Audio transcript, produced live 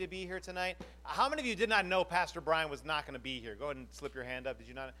to be here tonight. How many of you did not know Pastor Brian was not going to be here? Go ahead and slip your hand up. Did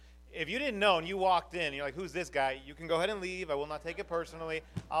you not? If you didn't know and you walked in, you're like, who's this guy? You can go ahead and leave. I will not take it personally.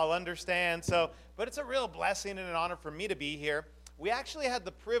 I'll understand. But it's a real blessing and an honor for me to be here. We actually had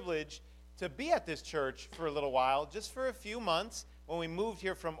the privilege to be at this church for a little while, just for a few months. When we moved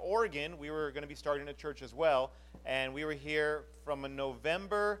here from Oregon, we were going to be starting a church as well. And we were here from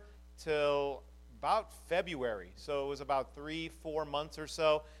November till about February. So it was about 3-4 months or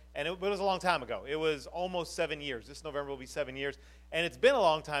so. And it was a long time ago. It was almost 7 years. This November will be 7 years. And it's been a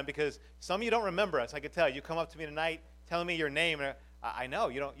long time because some of you don't remember us. I could tell. You come up to me tonight telling me your name. And I know.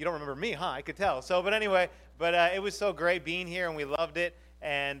 You don't remember me, huh? I could tell. But anyway, it was so great being here, and we loved it.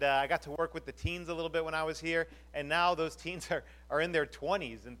 And I got to work with the teens a little bit when I was here. And now those teens are in their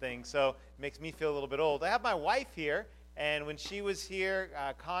 20s and things. So it makes me feel a little bit old. I have my wife here. And when she was here,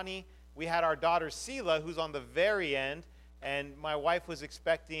 Connie, we had our daughter, Selah, who's on the very end. And my wife was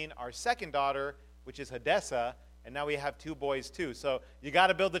expecting our second daughter, which is Hadessa. And now we have 2 boys, too. So you got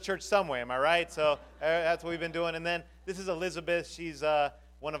to build the church some way, am I right? So that's what we've been doing. And then this is Elizabeth. She's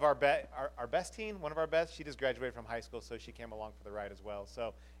one of our best teen, one of our best. She just graduated from high school, so she came along for the ride as well.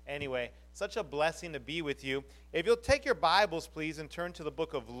 So anyway, such a blessing to be with you. If you'll take your Bibles, please, and turn to the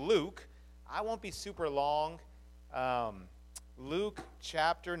book of Luke. I won't be super long. Luke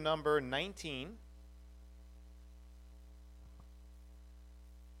chapter number 19.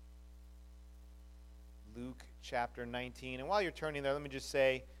 Luke chapter 19. And while you're turning there, let me just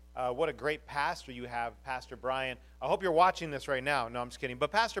say what a great pastor you have, Pastor Brian. I hope you're watching this right now. No, I'm just kidding.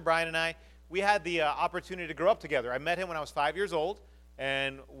 But Pastor Brian and I, we had the opportunity to grow up together. I met him when I was 5 years old,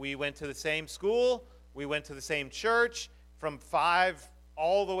 and we went to the same school. We went to the same church from 5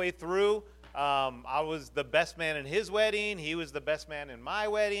 all the way through. I was the best man in his wedding. He was the best man in my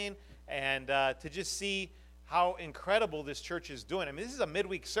wedding. And to just see how incredible this church is doing. I mean, this is a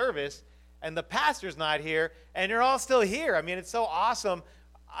midweek service, and the pastor's not here, and you're all still here. I mean, it's so awesome.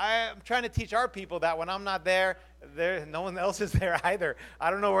 I'm trying to teach our people that when I'm not there, no one else is there either. I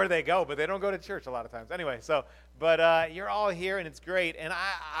don't know where they go, but they don't go to church a lot of times. Anyway, but you're all here, and it's great. And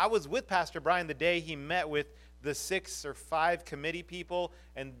I was with Pastor Brian the day he met with the 6 or 5 committee people,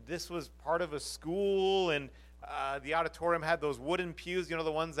 and this was part of a school, and the auditorium had those wooden pews,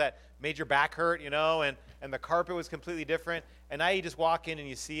 the ones that made your back hurt, and the carpet was completely different. And now you just walk in and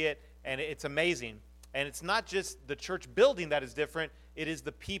you see it, and it's amazing. And it's not just the church building that is different, it is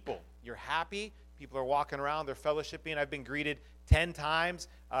the people. You're happy. People are walking around, they're fellowshipping. I've been greeted 10 times.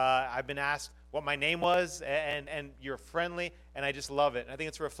 I've been asked what my name was, and you're friendly, and I just love it. And I think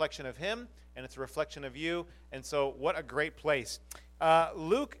it's a reflection of him, and it's a reflection of you, and so what a great place.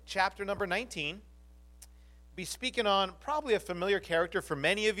 Luke chapter number 19, be speaking on probably a familiar character for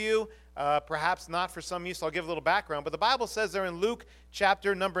many of you, perhaps not for some of you, so I'll give a little background. But the Bible says there in Luke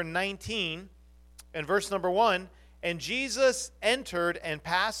chapter number 19, and verse number 1, and Jesus entered and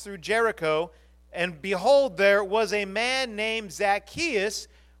passed through Jericho, and behold, there was a man named Zacchaeus,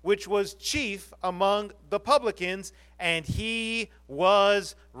 which was chief among the publicans, and he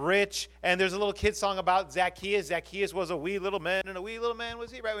was rich. And there's a little kid song about Zacchaeus. Zacchaeus was a wee little man, and a wee little man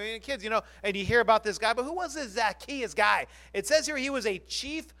was he, right? I mean, kids, and you hear about this guy, but who was this Zacchaeus guy? It says here he was a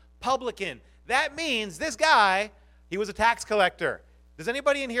chief publican. That means this guy, he was a tax collector. Does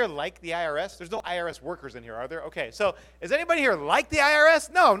anybody in here like the IRS? There's no IRS workers in here, are there? Okay, so is anybody here like the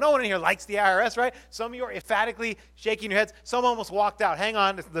IRS? No one in here likes the IRS, right? Some of you are emphatically shaking your heads. Some almost walked out. Hang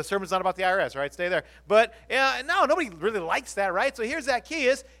on, the sermon's not about the IRS, right? Stay there. But no, nobody really likes that, right? So here's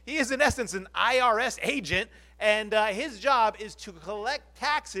Zacchaeus. He is, in essence, an IRS agent, and his job is to collect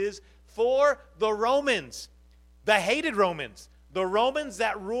taxes for the Romans, the hated Romans, the Romans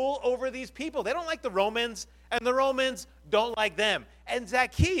that rule over these people. They don't like the Romans, and the Romans don't like them. And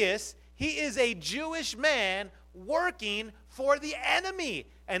Zacchaeus, he is a Jewish man working for the enemy.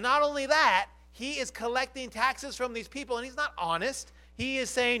 And not only that, he is collecting taxes from these people, and he's not honest. He is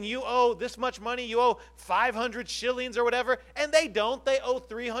saying, you owe this much money, you owe 500 shillings or whatever, and they don't. They owe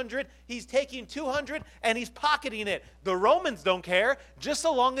 300. He's taking 200, and he's pocketing it. The Romans don't care. Just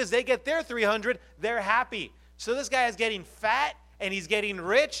so long as they get their 300, they're happy. So this guy is getting fat, and he's getting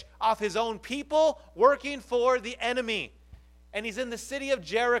rich off his own people, working for the enemy. And he's in the city of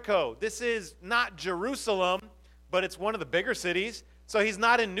Jericho. This is not Jerusalem, but it's one of the bigger cities. So he's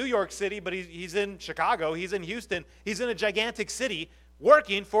not in New York City, but he's in Chicago. He's in Houston. He's in a gigantic city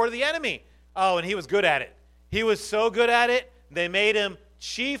working for the enemy. Oh, and he was good at it. He was so good at it, they made him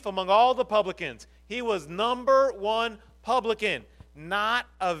chief among all the publicans. He was number 1 publican, not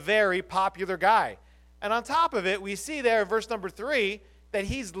a very popular guy. And on top of it, we see there in verse number 3 that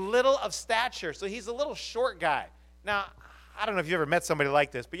he's little of stature. So he's a little short guy. Now, I don't know if you ever met somebody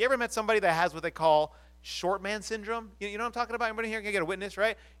like this, but you ever met somebody that has what they call short man syndrome? You know what I'm talking about? Anybody here can get a witness,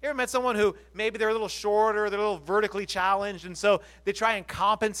 right? You ever met someone who maybe they're a little shorter, they're a little vertically challenged, and so they try and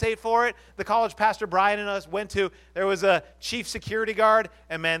compensate for it? The college Pastor Brian and us went to, there was a chief security guard,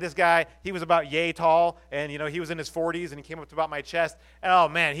 and man, this guy, he was about yay tall, and he was in his 40s, and he came up to about my chest, and oh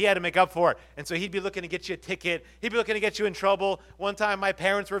man, he had to make up for it. And so he'd be looking to get you a ticket, he'd be looking to get you in trouble. One time my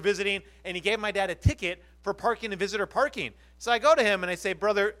parents were visiting, and he gave my dad a ticket for parking in visitor parking. So I go to him and I say,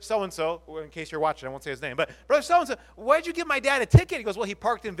 brother so-and-so, in case you're watching, I won't say his name, but brother so-and-so, why'd you give my dad a ticket? He goes, well, he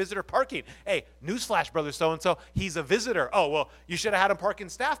parked in visitor parking. Hey, newsflash, brother so-and-so, he's a visitor. Oh, well, you should have had him park in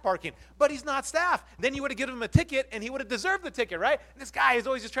staff parking, but he's not staff. Then you would have given him a ticket and he would have deserved the ticket, right? And this guy is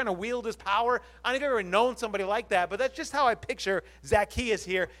always just trying to wield his power. I don't know if you've ever known somebody like that, but that's just how I picture Zacchaeus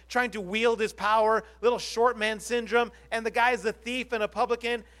here, trying to wield his power, little short man syndrome, and the guy's a thief and a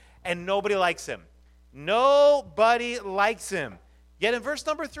publican, and nobody likes him. Nobody likes him. Yet in verse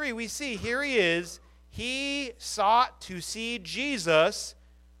number 3, we see here he is. He sought to see Jesus,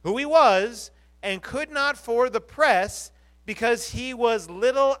 who he was, and could not for the press because he was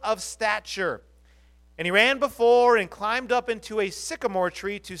little of stature. And he ran before and climbed up into a sycamore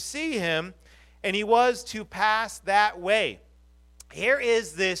tree to see him, and he was to pass that way. Here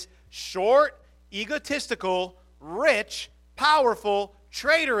is this short, egotistical, rich, powerful,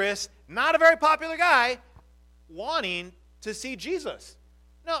 traitorous, not a very popular guy, wanting to see Jesus.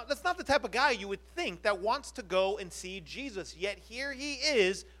 No, that's not the type of guy you would think that wants to go and see Jesus. Yet here he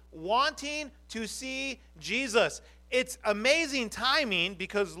is wanting to see Jesus. It's amazing timing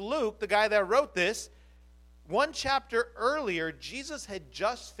because Luke, the guy that wrote this, one chapter earlier, Jesus had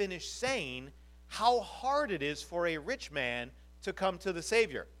just finished saying how hard it is for a rich man to come to the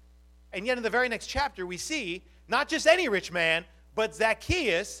Savior. And yet in the very next chapter, we see not just any rich man, but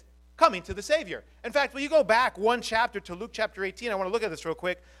Zacchaeus coming to the Savior. In fact, when you go back one chapter to Luke chapter 18, I want to look at this real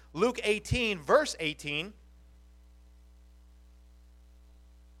quick. Luke 18, verse 18.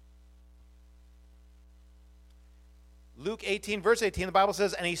 Luke 18, verse 18, the Bible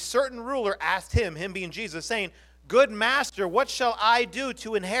says, and a certain ruler asked him being Jesus, saying, Good master, what shall I do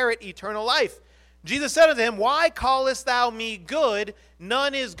to inherit eternal life? Jesus said unto him, Why callest thou me good?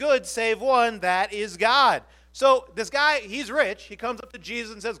 None is good save one, that is God. So this guy, he's rich. He comes up to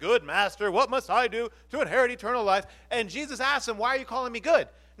Jesus and says, Good master, what must I do to inherit eternal life? And Jesus asks him, Why are you calling me good?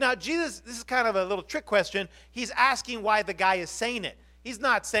 Now, Jesus, this is kind of a little trick question. He's asking why the guy is saying it. He's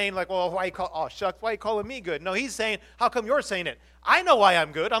not saying like, well, why are you calling me good? No, he's saying, how come you're saying it? I know why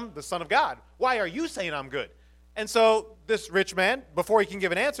I'm good. I'm the Son of God. Why are you saying I'm good? And so this rich man, before he can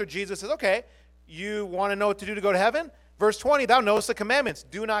give an answer, Jesus says, okay, you want to know what to do to go to heaven? Verse 20, thou knowest the commandments.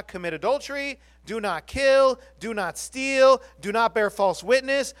 Do not commit adultery, do not kill, do not steal, do not bear false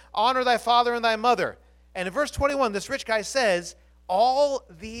witness, honor thy father and thy mother. And in verse 21, this rich guy says, all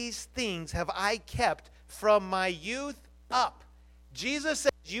these things have I kept from my youth up. Jesus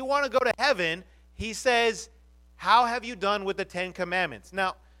says, you want to go to heaven? He says, how have you done with the 10 commandments?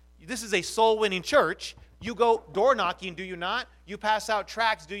 Now, this is a soul-winning church. You go door knocking, do you not? You pass out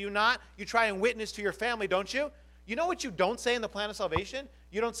tracts, do you not? You try and witness to your family, don't you? You know what you don't say in the plan of salvation?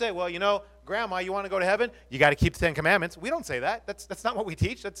 You don't say, well, Grandma, you want to go to heaven? You got to keep the 10 commandments. We don't say that. That's not what we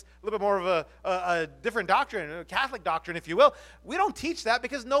teach. That's a little bit more of a different doctrine, a Catholic doctrine, if you will. We don't teach that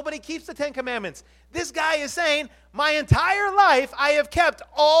because nobody keeps the 10 commandments. This guy is saying, my entire life I have kept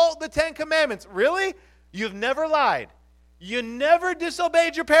all the 10 commandments. Really? You've never lied. You never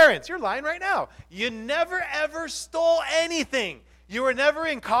disobeyed your parents. You're lying right now. You never, ever stole anything. You were never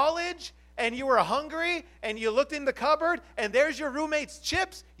in college, and you were hungry, and you looked in the cupboard, and there's your roommate's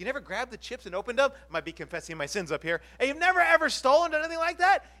chips. You never grabbed the chips and opened them. I might be confessing my sins up here. And you've never, ever stolen anything like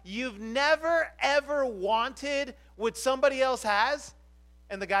that. You've never, ever wanted what somebody else has.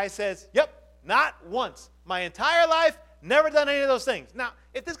 And the guy says, yep, not once. My entire life, never done any of those things. Now,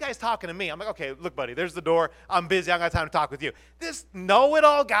 if this guy's talking to me, I'm like, okay, look, buddy, there's the door. I'm busy. I don't got time to talk with you. This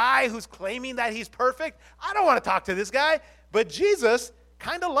know-it-all guy who's claiming that he's perfect, I don't want to talk to this guy. But Jesus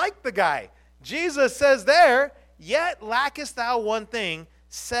kind of liked the guy. Jesus says there, yet lackest thou one thing.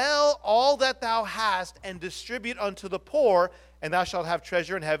 Sell all that thou hast and distribute unto the poor, and thou shalt have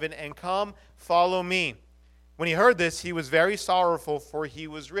treasure in heaven, and come, follow me. When he heard this, he was very sorrowful, for he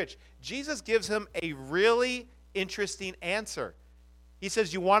was rich. Jesus gives him a really interesting answer. He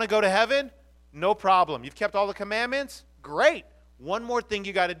says, you want to go to heaven? No problem. You've kept all the commandments? Great. One more thing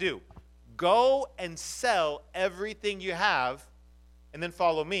you got to do. Go and sell everything you have, and then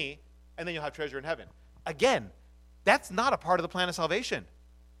follow me, and then you'll have treasure in heaven. Again, that's not a part of the plan of salvation.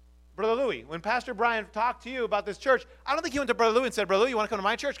 Brother Louie, when Pastor Brian talked to you about this church, I don't think he went to Brother Louie and said, Brother Louie, you want to come to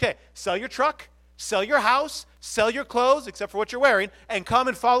my church? Okay, sell your truck, sell your house, sell your clothes, except for what you're wearing, and come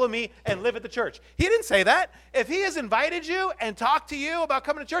and follow me and live at the church. He didn't say that. If he has invited you and talked to you about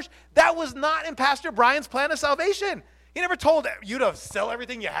coming to church, that was not in Pastor Brian's plan of salvation. He never told you to sell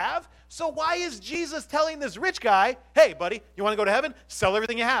everything you have. So why is Jesus telling this rich guy, hey, buddy, you want to go to heaven? Sell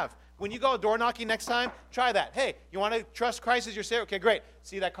everything you have. When you go door knocking next time, try that. Hey, you want to trust Christ as your Savior? Okay, great.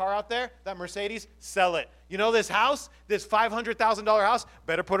 See that car out there, that Mercedes? Sell it. You know this house, this $500,000 house?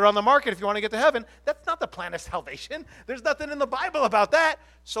 Better put it on the market if you want to get to heaven. That's not the plan of salvation. There's nothing in the Bible about that.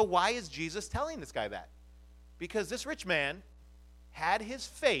 So why is Jesus telling this guy that? Because this rich man had his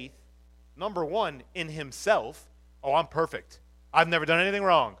faith, number one, in himself. Oh, I'm perfect. I've never done anything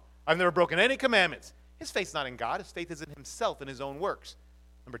wrong. I've never broken any commandments. His faith's not in God. His faith is in himself and his own works.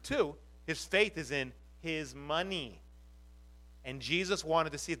 Number two, his faith is in his money. And Jesus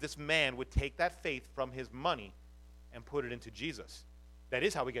wanted to see if this man would take that faith from his money and put it into Jesus. That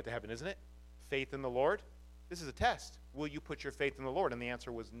is how we get to heaven, isn't it? Faith in the Lord. This is a test. Will you put your faith in the Lord? And the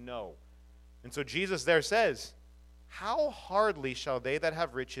answer was no. And so Jesus there says, how hardly shall they that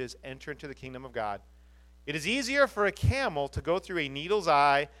have riches enter into the kingdom of God? It is easier for a camel to go through a needle's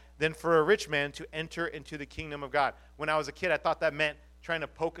eye than for a rich man to enter into the kingdom of God. When I was a kid, I thought that meant trying to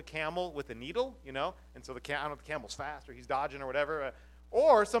poke a camel with a needle, you know, and so I don't know if the camel's fast or he's dodging or whatever.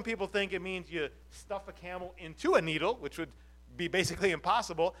 Or some people think it means you stuff a camel into a needle, which would be basically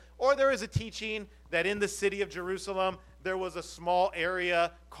impossible. Or there is a teaching that in the city of Jerusalem, there was a small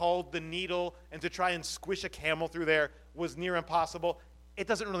area called the needle, and to try and squish a camel through there was near impossible. It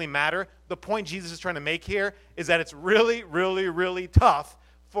doesn't really matter. The point Jesus is trying to make here is that it's really, really, really tough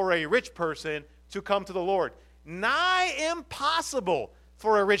for a rich person to come to the Lord. Nigh impossible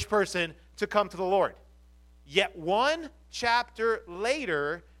for a rich person to come to the Lord. Yet one chapter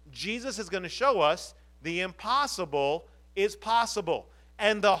later, Jesus is going to show us the impossible is possible.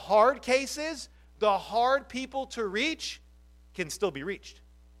 And the hard cases, the hard people to reach, can still be reached.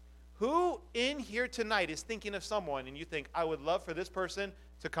 Who in here tonight is thinking of someone and you think, I would love for this person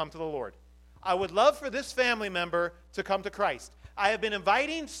to come to the Lord? I would love for this family member to come to Christ. I have been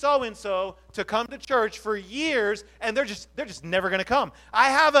inviting so-and-so to come to church for years, and they're just never going to come. I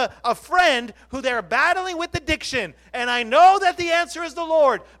have a friend who they're battling with addiction, and I know that the answer is the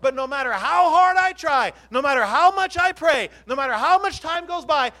Lord, but no matter how hard I try, no matter how much I pray, no matter how much time goes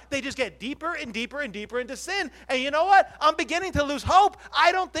by, they just get deeper and deeper and deeper into sin. And you know what? I'm beginning to lose hope.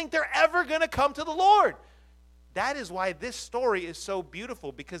 I don't think they're ever going to come to the Lord. That is why this story is so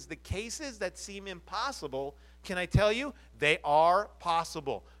beautiful, because the cases that seem impossible, can I tell you, they are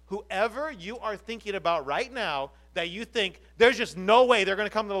possible. Whoever you are thinking about right now that you think there's just no way they're going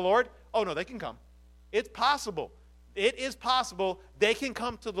to come to the Lord, oh no, they can come. It's possible. It is possible they can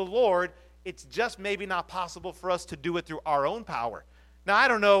come to the Lord. It's just maybe not possible for us to do it through our own power. Now, I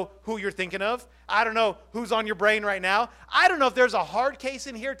don't know who you're thinking of. I don't know who's on your brain right now. I don't know if there's a hard case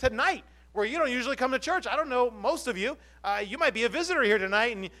in here tonight where you don't usually come to church. I don't know most of you. You might be a visitor here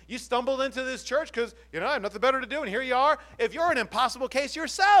tonight, and you stumbled into this church because, I have nothing better to do, and here you are. If you're an impossible case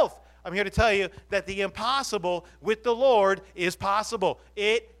yourself, I'm here to tell you that the impossible with the Lord is possible.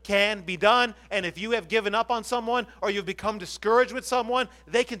 It can be done, and if you have given up on someone or you've become discouraged with someone,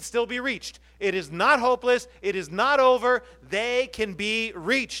 they can still be reached. It is not hopeless. It is not over. They can be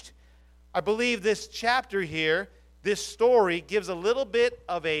reached. I believe this chapter here, this story, gives a little bit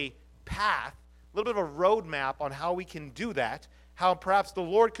of a path, a little bit of a roadmap on how we can do that, how perhaps the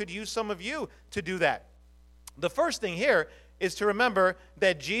Lord could use some of you to do that. The first thing here is to remember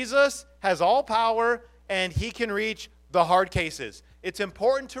that Jesus has all power and he can reach the hard cases. It's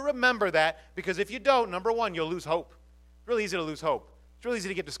important to remember that, because if you don't, number one, you'll lose hope. It's really easy to lose hope. It's really easy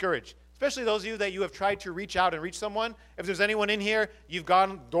to get discouraged. Especially those of you that you have tried to reach out and reach someone. If there's anyone in here, you've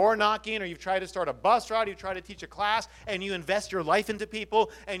gone door knocking, or you've tried to start a bus route, you've tried to teach a class, and you invest your life into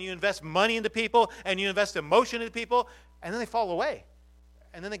people, and you invest money into people, and you invest emotion into people, and then they fall away.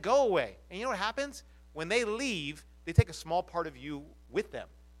 And then they go away. And you know what happens? When they leave, they take a small part of you with them,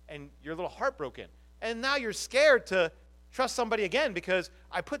 and you're a little heartbroken. And now you're scared to trust somebody again because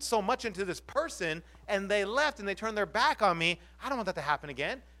I put so much into this person, and they left, and they turned their back on me. I don't want that to happen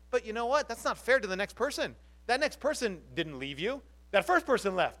again. But you know what? That's not fair to the next person. That next person didn't leave you. That first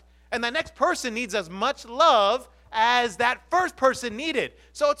person left. And that next person needs as much love as that first person needed.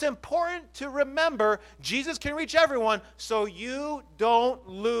 So it's important to remember Jesus can reach everyone, so you don't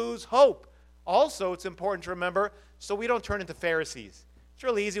lose hope. Also, it's important to remember so we don't turn into Pharisees. It's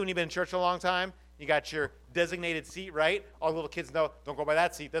really easy when you've been in church a long time. You got your designated seat, right? All the little kids know, don't go by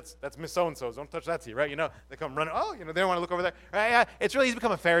that seat. That's Miss So-and-so's. Don't touch that seat, right? They come running. Oh, they don't want to look over there. Right? Yeah, it's really easy to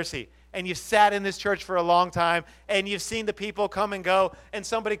become a Pharisee. And you sat in this church for a long time, and you've seen the people come and go, and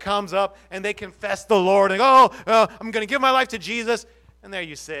somebody comes up, and they confess the Lord, and go, I'm going to give my life to Jesus. And there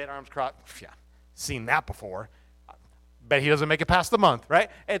you sit, arms crossed. Yeah, seen that before. Bet he doesn't make it past the month, right?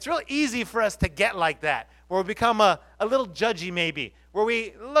 It's real easy for us to get like that, where we become a little judgy maybe, where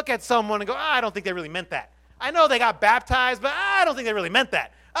we look at someone and go, I don't think they really meant that. I know they got baptized, but I don't think they really meant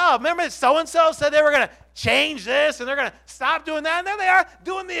that. Oh, remember so-and-so said they were going to change this, and they're going to stop doing that, and there they are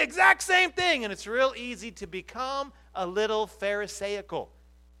doing the exact same thing. And it's real easy to become a little Pharisaical.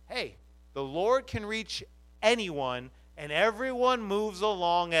 Hey, the Lord can reach anyone, and everyone moves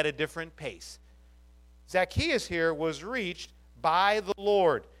along at a different pace. Zacchaeus here was reached by the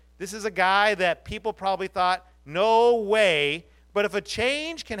Lord. This is a guy that people probably thought, no way. But if a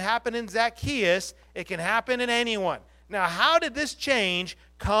change can happen in Zacchaeus, it can happen in anyone. Now, how did this change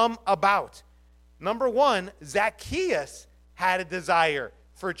come about? Number one, Zacchaeus had a desire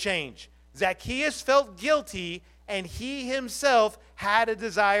for change. Zacchaeus felt guilty, and he himself had a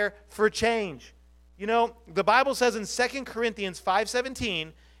desire for change. The Bible says in 2 Corinthians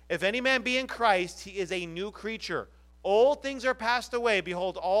 5:17, if any man be in Christ, he is a new creature. Old things are passed away.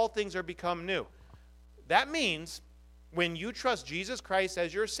 Behold, all things are become new. That means when you trust Jesus Christ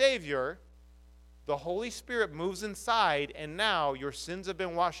as your Savior, the Holy Spirit moves inside, and now your sins have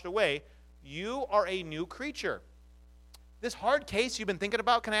been washed away. You are a new creature. This hard case you've been thinking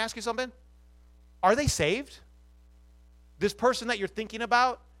about, can I ask you something? Are they saved? This person that you're thinking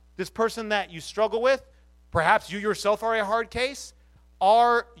about, this person that you struggle with, perhaps you yourself are a hard case.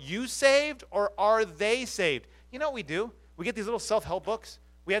 Are you saved or are they saved? You know what we do? We get these little self-help books.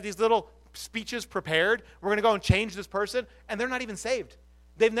 We have these little speeches prepared. We're going to go and change this person, and they're not even saved.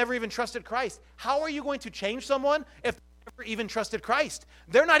 They've never even trusted Christ. How are you going to change someone if they've never even trusted Christ?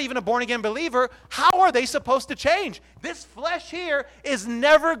 They're not even a born-again believer. How are they supposed to change? This flesh here is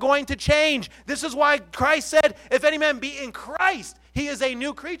never going to change. This is why Christ said, if any man be in Christ, he is a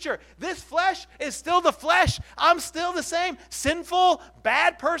new creature. This flesh is still the flesh. I'm still the same sinful,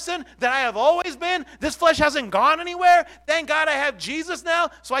 bad person that I have always been. This flesh hasn't gone anywhere. Thank God I have Jesus now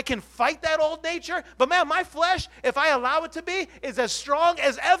so I can fight that old nature. But man, my flesh, if I allow it to be, is as strong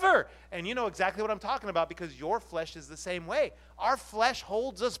as ever. And you know exactly what I'm talking about because your flesh is the same way. Our flesh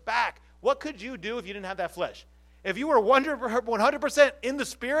holds us back. What could you do if you didn't have that flesh? If you were 100% in the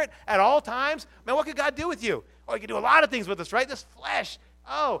Spirit at all times, man, what could God do with you? Oh, he can do a lot of things with us, right? This flesh.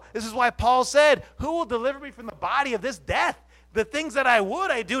 Oh, this is why Paul said, who will deliver me from the body of this death? The things that I would,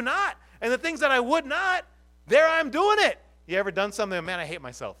 I do not. And the things that I would not, there I'm doing it. You ever done something, man, I hate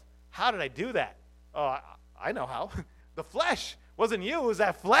myself. How did I do that? Oh, I know how. The flesh. Wasn't you, it was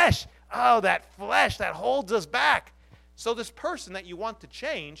that flesh. Oh, that flesh that holds us back. So this person that you want to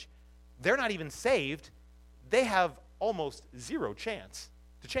change, they're not even saved. They have almost zero chance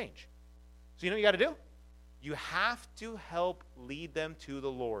to change. So you know what you got to do? You have to help lead them to the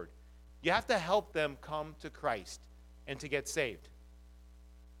Lord. You have to help them come to Christ and to get saved.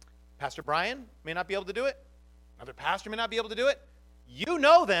 Pastor Brian may not be able to do it. Another pastor may not be able to do it. You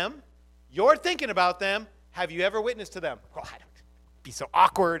know them. You're thinking about them. Have you ever witnessed to them? Oh, I don't be so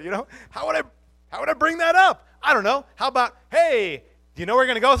awkward, How would I bring that up? I don't know. How about, hey, do you know where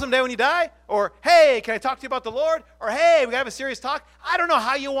you're going to go someday when you die? Or, hey, can I talk to you about the Lord? Or, hey, we got to have a serious talk. I don't know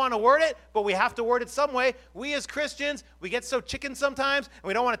how you want to word it, but we have to word it some way. We as Christians, we get so chicken sometimes, and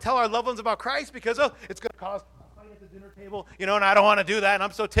we don't want to tell our loved ones about Christ because, it's going to cause a fight at the dinner table, and I don't want to do that, and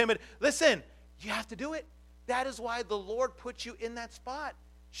I'm so timid. Listen, you have to do it. That is why the Lord put you in that spot.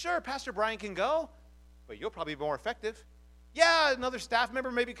 Sure, Pastor Brian can go, but you'll probably be more effective. Yeah, another staff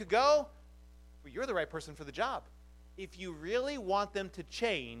member maybe could go, but you're the right person for the job. If you really want them to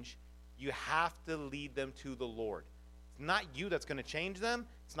change, you have to lead them to the Lord. It's not you that's going to change them.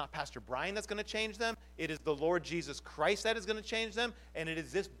 It's not Pastor Brian that's going to change them. It is the Lord Jesus Christ that is going to change them, and it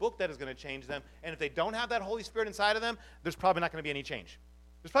is this book that is going to change them. And if they don't have that Holy Spirit inside of them, there's probably not going to be any change.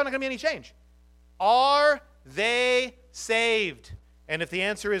 There's probably not going to be any change. Are they saved? And if the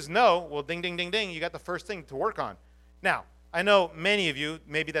answer is no, well, ding, ding, ding, ding, you got the first thing to work on. Now, I know many of you,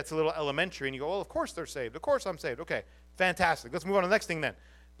 maybe that's a little elementary, and you go, well, of course they're saved. Of course I'm saved. Okay, fantastic. Let's move on to the next thing then.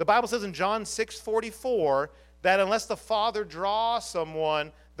 The Bible says in John 6:44 that unless the Father draws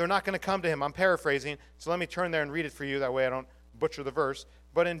someone, they're not going to come to him. I'm paraphrasing, so let me turn there and read it for you. That way I don't butcher the verse.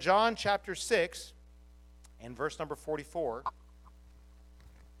 But in John chapter 6 and verse number 44,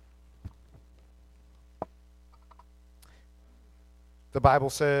 the Bible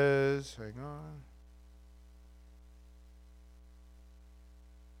says, hang on.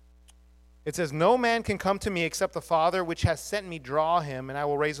 It says, no man can come to me except the Father which has sent me draw him, and I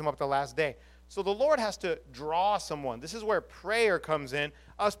will raise him up the last day. So the Lord has to draw someone. This is where prayer comes in,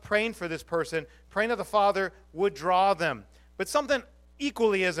 us praying for this person, praying that the Father would draw them. But something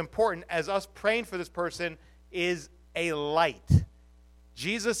equally as important as us praying for this person is a light.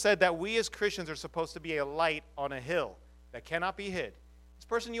 Jesus said that we as Christians are supposed to be a light on a hill that cannot be hid. This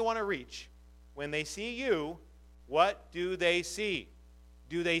person you want to reach, when they see you, what do they see?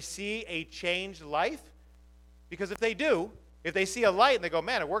 Do they see a changed life? Because if they do, if they see a light and they go,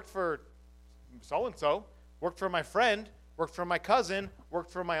 man, it worked for so-and-so, worked for my friend, worked for my cousin,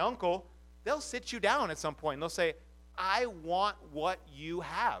 worked for my uncle, they'll sit you down at some point and they'll say, I want what you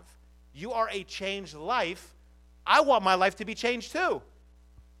have. You are a changed life. I want my life to be changed too.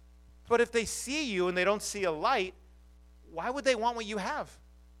 But if they see you and they don't see a light, why would they want what you have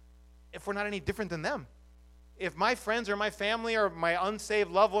if we're not any different than them? If my friends or my family or my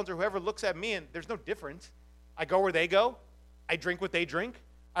unsaved loved ones or whoever looks at me and there's no difference, I go where they go, I drink what they drink,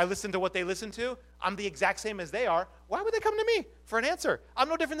 I listen to what they listen to, I'm the exact same as they are, why would they come to me for an answer? I'm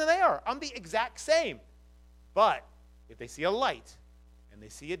no different than they are. I'm the exact same. But if they see a light and they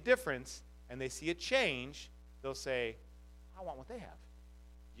see a difference and they see a change, they'll say, I want what they have.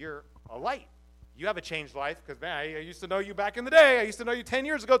 You're a light. You have a changed life because, man, I used to know you back in the day. I used to know you 10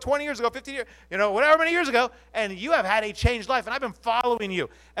 years ago, 20 years ago, 15 years, whatever many years ago, and you have had a changed life, and I've been following you,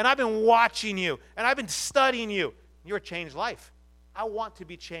 and I've been watching you, and I've been studying you. You're a changed life. I want to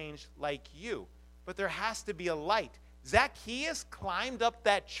be changed like you, but there has to be a light. Zacchaeus climbed up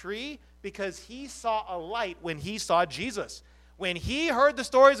that tree because he saw a light when he saw Jesus. When he heard the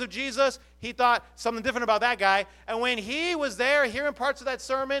stories of Jesus, he thought something different about that guy. And when he was there hearing parts of that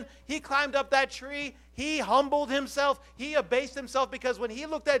sermon, he climbed up that tree. He humbled himself. He abased himself because when he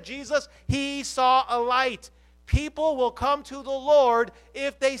looked at Jesus, he saw a light. People will come to the Lord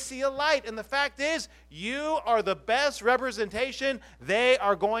if they see a light. And the fact is, you are the best representation they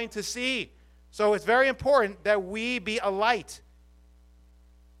are going to see. So it's very important that we be a light.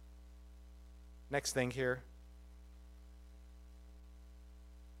 Next thing here.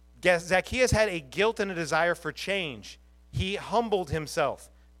 Zacchaeus had a guilt and a desire for change. He humbled himself.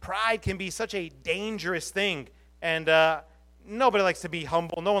 Pride can be such a dangerous thing, and nobody likes to be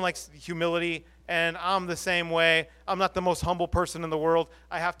humble. No one likes humility, and I'm the same way. I'm not the most humble person in the world.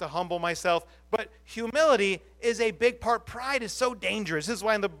 I have to humble myself. But humility is a big part. Pride is so dangerous. This is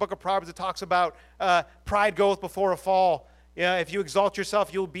why in the book of Proverbs it talks about pride goeth before a fall. If you exalt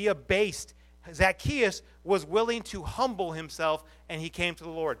yourself, you'll be abased. Zacchaeus was willing to humble himself, and he came to the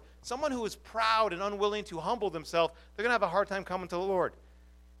Lord. Someone who is proud and unwilling to humble themselves, they're going to have a hard time coming to the Lord.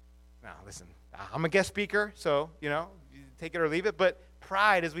 Now, listen, I'm a guest speaker, so, take it or leave it. But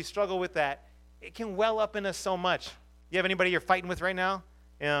pride, as we struggle with that, it can well up in us so much. You have anybody you're fighting with right now?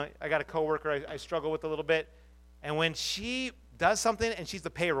 I got a coworker I struggle with a little bit. And when she does something, and she's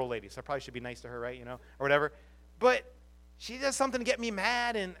the payroll lady, so I probably should be nice to her, right? Or whatever. But she does something to get me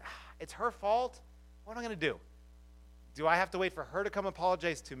mad, and it's her fault. What am I going to do? Do I have to wait for her to come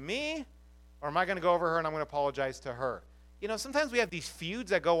apologize to me? Or am I going to go over her and I'm going to apologize to her? Sometimes we have these feuds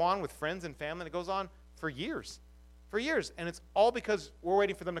that go on with friends and family that goes on for years. For years. And it's all because we're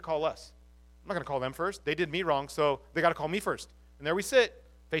waiting for them to call us. I'm not going to call them first. They did me wrong, so they got to call me first. And there we sit,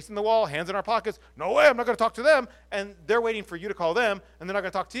 facing the wall, hands in our pockets. No way, I'm not going to talk to them. And they're waiting for you to call them, and they're not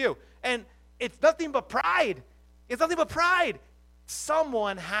going to talk to you. And it's nothing but pride. It's nothing but pride.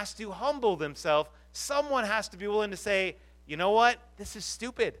 Someone has to humble themselves. Someone has to be willing to say, you know what? This is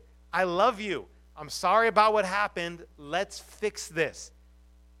stupid. I love you. I'm sorry about what happened. Let's fix this.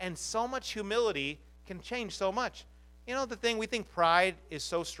 And so much humility can change so much. The thing, we think pride is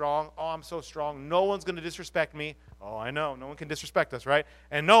so strong. Oh, I'm so strong. No one's going to disrespect me. Oh, I know. No one can disrespect us, right?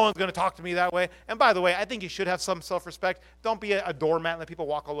 And no one's going to talk to me that way. And by the way, I think you should have some self-respect. Don't be a doormat and let people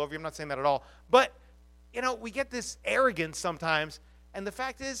walk all over you. I'm not saying that at all. But, we get this arrogance sometimes. And the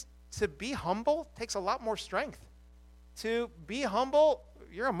fact is, to be humble takes a lot more strength. To be humble,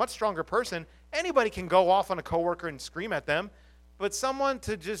 you're a much stronger person. Anybody can go off on a coworker and scream at them, but someone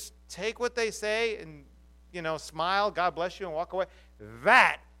to just take what they say and, smile, God bless you, and walk away,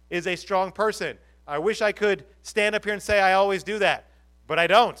 that is a strong person. I wish I could stand up here and say I always do that, but I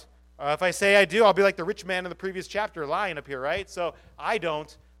don't. If I say I do, I'll be like the rich man in the previous chapter lying up here, right? So I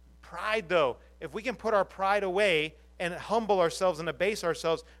don't. Pride, though, if we can put our pride away and humble ourselves and abase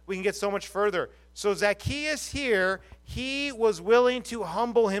ourselves, we can get so much further. So Zacchaeus here, he was willing to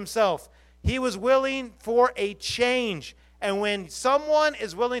humble himself. He was willing for a change. And when someone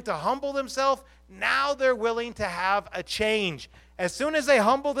is willing to humble themselves, now they're willing to have a change. As soon as they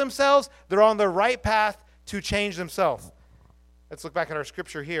humble themselves, they're on the right path to change themselves. Let's look back at our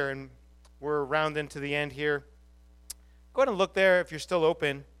scripture here in we're rounding to the end here. Go ahead and look there, if you're still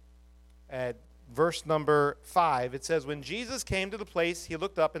open, at verse number 5. It says, when Jesus came to the place, he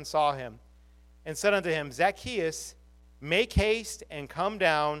looked up and saw him, and said unto him, Zacchaeus, make haste and come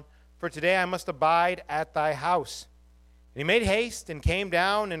down, for today I must abide at thy house. And he made haste and came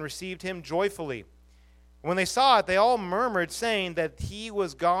down and received him joyfully. When they saw it, they all murmured, saying that he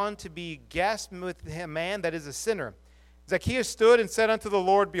was gone to be guest with a man that is a sinner. Zacchaeus stood and said unto the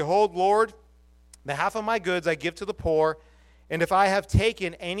Lord, Behold, Lord, the half of my goods I give to the poor, and if I have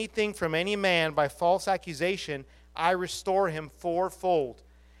taken anything from any man by false accusation, I restore him fourfold.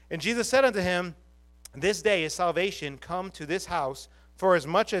 And Jesus said unto him, This day is salvation come to this house, for as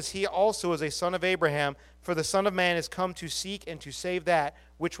much as he also is a son of Abraham, for the Son of Man is come to seek and to save that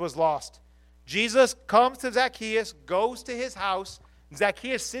which was lost. Jesus comes to Zacchaeus, goes to his house.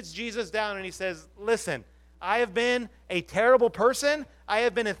 Zacchaeus sits Jesus down and he says, listen, I have been a terrible person. I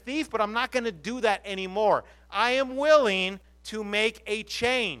have been a thief, but I'm not going to do that anymore. I am willing to make a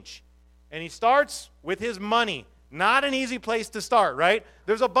change. And he starts with his money. Not an easy place to start, right?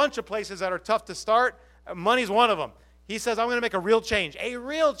 There's a bunch of places that are tough to start. Money's one of them. He says, I'm going to make a real change. A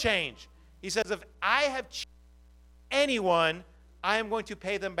real change. He says, if I have cheated anyone, I am going to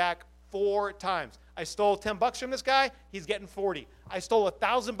pay them back 4 times. I stole $10 from this guy, he's getting 40. I stole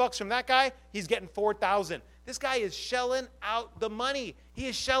 $1,000 from that guy, he's getting 4,000. This guy is shelling out the money. He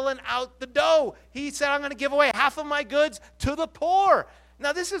is shelling out the dough. He said, I'm going to give away half of my goods to the poor.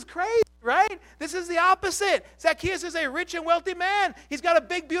 Now, this is crazy, right? This is the opposite. Zacchaeus is a rich and wealthy man. He's got a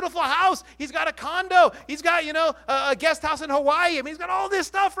big, beautiful house. He's got a condo. He's got, a guest house in Hawaii. I mean, he's got all this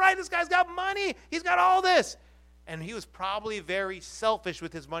stuff, right? This guy's got money. He's got all this. And he was probably very selfish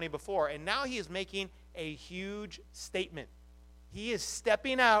with his money before. And now he is making a huge statement. He is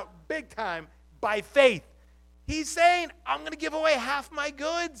stepping out big time by faith. He's saying, I'm going to give away half my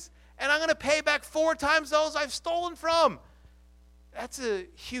goods, and I'm going to pay back 4 times those I've stolen from. That's a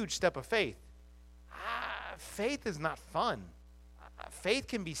huge step of faith. Faith is not fun. Faith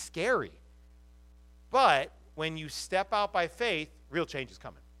can be scary. But when you step out by faith, real change is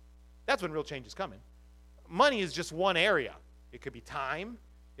coming. That's when real change is coming. Money is just one area. It could be time.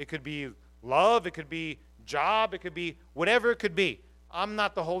 It could be love. It could be job. It could be whatever it could be. I'm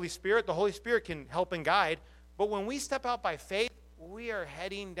not the Holy Spirit. The Holy Spirit can help and guide. But when we step out by faith, we are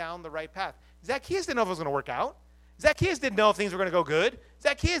heading down the right path. Zacchaeus didn't know if it was going to work out. Zacchaeus didn't know if things were going to go good.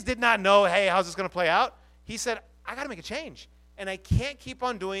 Zacchaeus did not know, hey, how's this going to play out? He said, I got to make a change. And I can't keep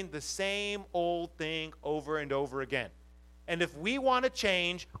on doing the same old thing over and over again. And if we want to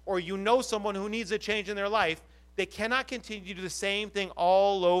change, or you know someone who needs a change in their life, they cannot continue to do the same thing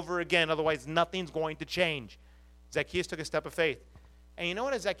all over again. Otherwise, nothing's going to change. Zacchaeus took a step of faith. And you know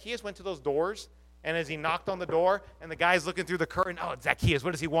what? As Zacchaeus went to those doors, and as he knocked on the door, and the guy's looking through the curtain, oh, Zacchaeus,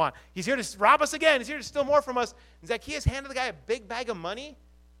 what does he want? He's here to rob us again. He's here to steal more from us. And Zacchaeus handed the guy a big bag of money.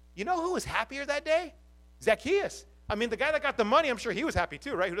 You know who was happier that day? Zacchaeus. I mean, the guy that got the money, I'm sure he was happy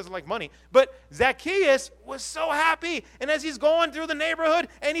too, right? Who doesn't like money? But Zacchaeus was so happy. And as he's going through the neighborhood,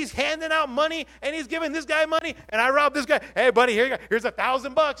 and he's handing out money, and he's giving this guy money, and I robbed this guy. Hey, buddy, here you go. Here's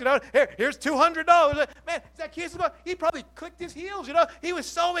 $1,000, here's $200. Man, Zacchaeus, he probably clicked his heels, He was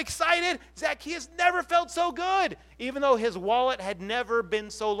so excited. Zacchaeus never felt so good, even though his wallet had never been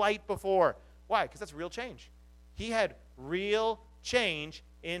so light before. Why? Because that's real change. He had real change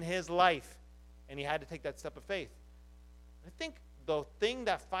in his life, and he had to take that step of faith. I think the thing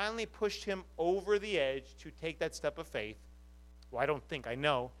that finally pushed him over the edge to take that step of faith, well, I don't think, I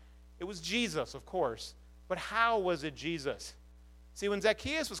know, it was Jesus, of course. But how was it Jesus? See, when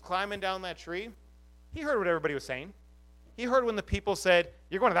Zacchaeus was climbing down that tree, he heard what everybody was saying. He heard when the people said,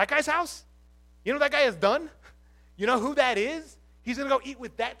 you're going to that guy's house? You know what that guy has done? You know who that is? He's going to go eat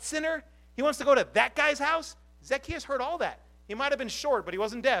with that sinner? He wants to go to that guy's house? Zacchaeus heard all that. He might have been short, but he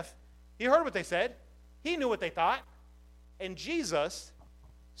wasn't deaf. He heard what they said. He knew what they thought. And Jesus,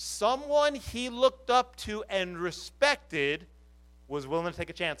 someone he looked up to and respected, was willing to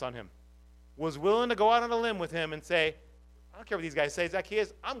take a chance on him, was willing to go out on a limb with him and say, I don't care what these guys say,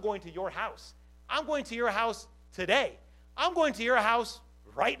 Zacchaeus, I'm going to your house. I'm going to your house today. I'm going to your house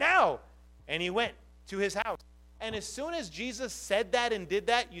right now. And he went to his house. And as soon as Jesus said that and did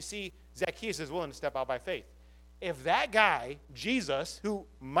that, you see, Zacchaeus is willing to step out by faith. If that guy, Jesus, who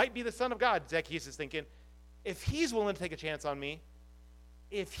might be the Son of God, Zacchaeus is thinking, if he's willing to take a chance on me,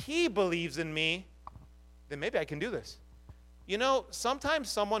 if he believes in me, then maybe I can do this.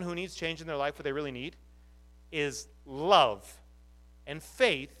 Sometimes someone who needs change in their life, what they really need is love and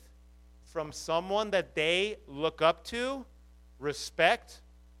faith from someone that they look up to, respect,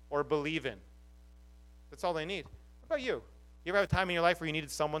 or believe in. That's all they need. What about you? You ever have a time in your life where you needed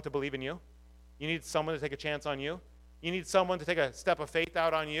someone to believe in you? You need someone to take a chance on you? You need someone to take a step of faith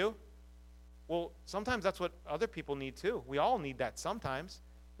out on you? Well, sometimes that's what other people need too. We all need that sometimes.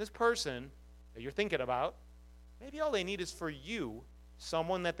 This person that you're thinking about, maybe all they need is for you,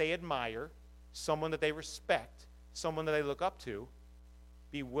 someone that they admire, someone that they respect, someone that they look up to,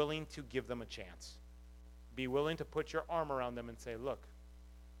 be willing to give them a chance. Be willing to put your arm around them and say, look,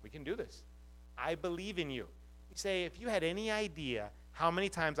 we can do this. I believe in you. You say, if you had any idea how many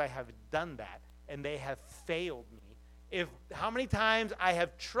times I have done that and they have failed me, how many times I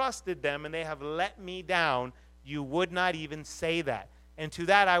have trusted them and they have let me down, you would not even say that. And to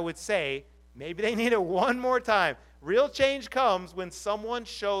that I would say, maybe they need it one more time. Real change comes when someone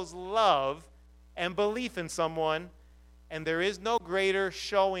shows love and belief in someone, and there is no greater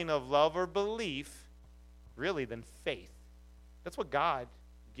showing of love or belief, really, than faith. That's what God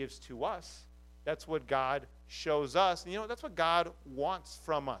gives to us. That's what God shows us. And that's what God wants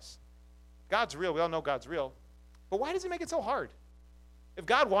from us. God's real. We all know God's real. But why does he make it so hard? If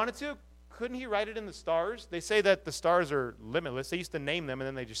God wanted to, couldn't he write it in the stars? They say that the stars are limitless. They used to name them, and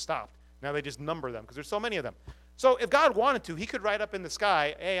then they just stopped. Now they just number them because there's so many of them. So if God wanted to, he could write up in the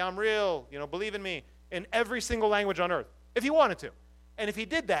sky, hey, I'm real, believe in me, in every single language on earth, if he wanted to. And if he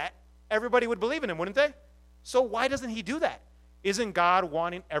did that, everybody would believe in him, wouldn't they? So why doesn't he do that? Isn't God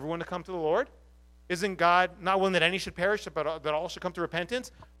wanting everyone to come to the Lord? Isn't God not willing that any should perish, but that all should come to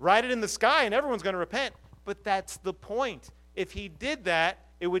repentance? Write it in the sky, and everyone's going to repent. But that's the point. If he did that,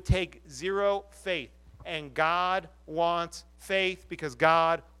 it would take zero faith. And God wants faith because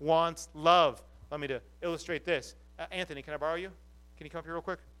God wants love. Let me to illustrate this. Anthony, can I borrow you? Can you come up here real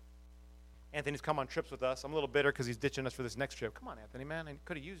quick? Anthony's come on trips with us. I'm a little bitter because he's ditching us for this next trip. Come on, Anthony, man. I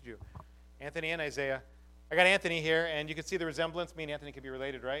could have used you. Anthony and Isaiah. I got Anthony here, and you can see the resemblance. Me and Anthony could be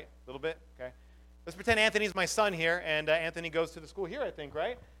related, right? A little bit? Okay. Let's pretend Anthony's my son here, and Anthony goes to the school here, I think,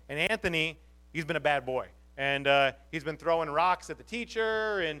 right? And Anthony, he's been a bad boy. And he's been throwing rocks at the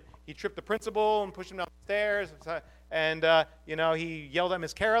teacher, and he tripped the principal and pushed him down the stairs. And, he yelled at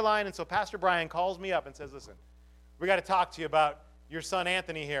Miss Caroline. And so Pastor Brian calls me up and says, listen, we got to talk to you about your son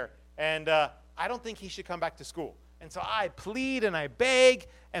Anthony here. And I don't think he should come back to school. And so I plead and I beg,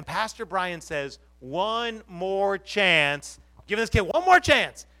 and Pastor Brian says, one more chance. Giving this kid one more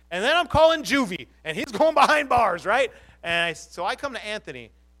chance. And then I'm calling juvie, and he's going behind bars, right? And so I come to Anthony,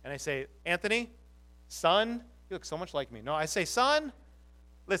 and I say, Anthony, son, you look so much like me. No, I say, son,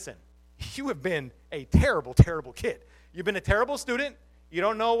 listen, you have been a terrible, terrible kid. You've been a terrible student. You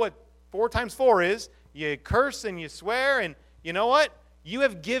don't know what 4 times 4 is. You curse and you swear, and you know what? You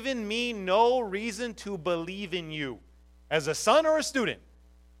have given me no reason to believe in you as a son or a student.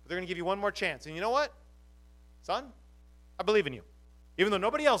 But they're going to give you one more chance. And you know what? Son, I believe in you. Even though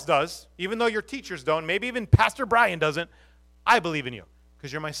nobody else does, even though your teachers don't, maybe even Pastor Brian doesn't, I believe in you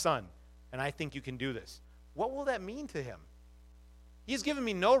because you're my son, and I think you can do this. What will that mean to him? He has given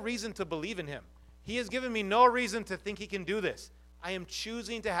me no reason to believe in him. He has given me no reason to think he can do this. I am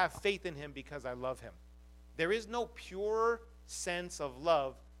choosing to have faith in him because I love him. There is no purer sense of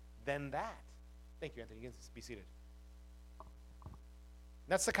love than that. Thank you, Anthony. You can be seated.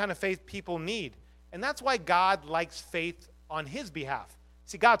 That's the kind of faith people need. And that's why God likes faith on his behalf.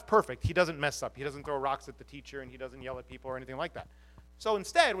 See, God's perfect. He doesn't mess up. He doesn't throw rocks at the teacher, and he doesn't yell at people or anything like that. So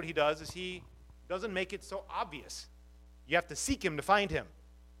instead, what he does is he doesn't make it so obvious. You have to seek him to find him.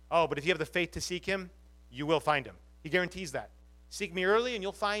 Oh, but if you have the faith to seek him, you will find him. He guarantees that. Seek me early, and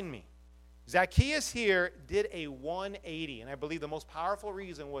you'll find me. Zacchaeus here did a 180, and I believe the most powerful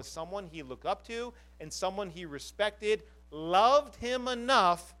reason was someone he looked up to and someone he respected, loved him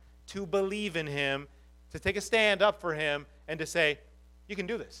enough to believe in him, to take a stand up for him, and to say, you can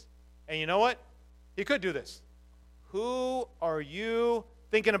do this. And you know what? You could do this. Who are you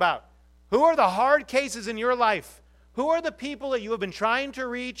thinking about? Who are the hard cases in your life? Who are the people that you have been trying to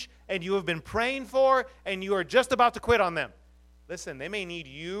reach and you have been praying for and you are just about to quit on them? Listen, they may need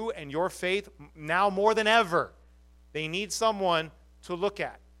you and your faith now more than ever. They need someone to look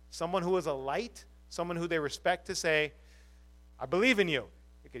at, someone who is a light, someone who they respect to say, I believe in you.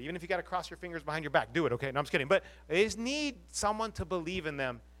 Even if you got to cross your fingers behind your back, do it, okay? No, I'm just kidding. But they just need someone to believe in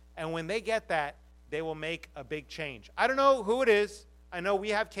them. And when they get that, they will make a big change. I don't know who it is. I know we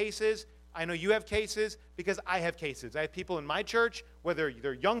have cases. I know you have cases because I have cases. I have people in my church, whether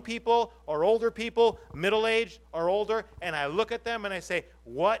they're young people or older people, middle-aged or older, and I look at them and I say,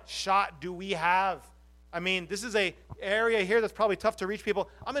 what shot do we have? I mean, this is an area here that's probably tough to reach people.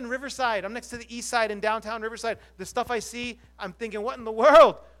 I'm in Riverside. I'm next to the east side in downtown Riverside. The stuff I see, I'm thinking, what in the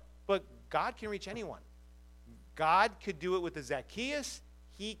world? But God can reach anyone. God could do it with the Zacchaeus.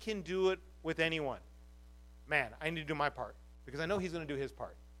 He can do it with anyone. Man, I need to do my part because I know he's going to do his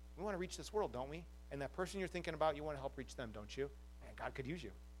part. We want to reach this world, don't we? And that person you're thinking about, you want to help reach them, don't you? Man, God could use you.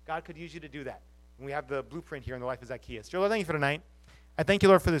 God could use you to do that. And we have the blueprint here in the life of Zacchaeus. Dear Lord, thank you for tonight. I thank you,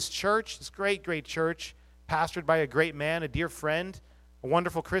 Lord, for this church, this great, great church, pastored by a great man, a dear friend, a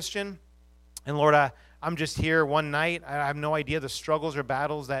wonderful Christian. And Lord, I'm just here one night. I have no idea the struggles or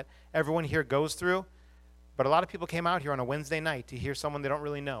battles that everyone here goes through. But a lot of people came out here on a Wednesday night to hear someone they don't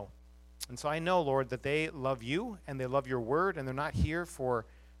really know. And so I know, Lord, that they love you and they love your word, and they're not here for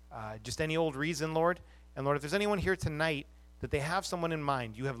just any old reason, Lord. And Lord, if there's anyone here tonight that they have someone in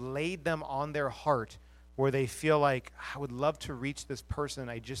mind, you have laid them on their heart where they feel like, I would love to reach this person,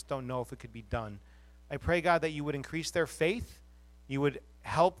 I just don't know if it could be done. I pray, God, that you would increase their faith, you would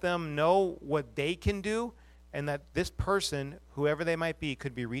help them know what they can do, and that this person, whoever they might be,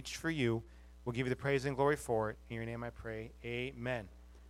 could be reached for you. We'll give you the praise and glory for it. In your name I pray, amen.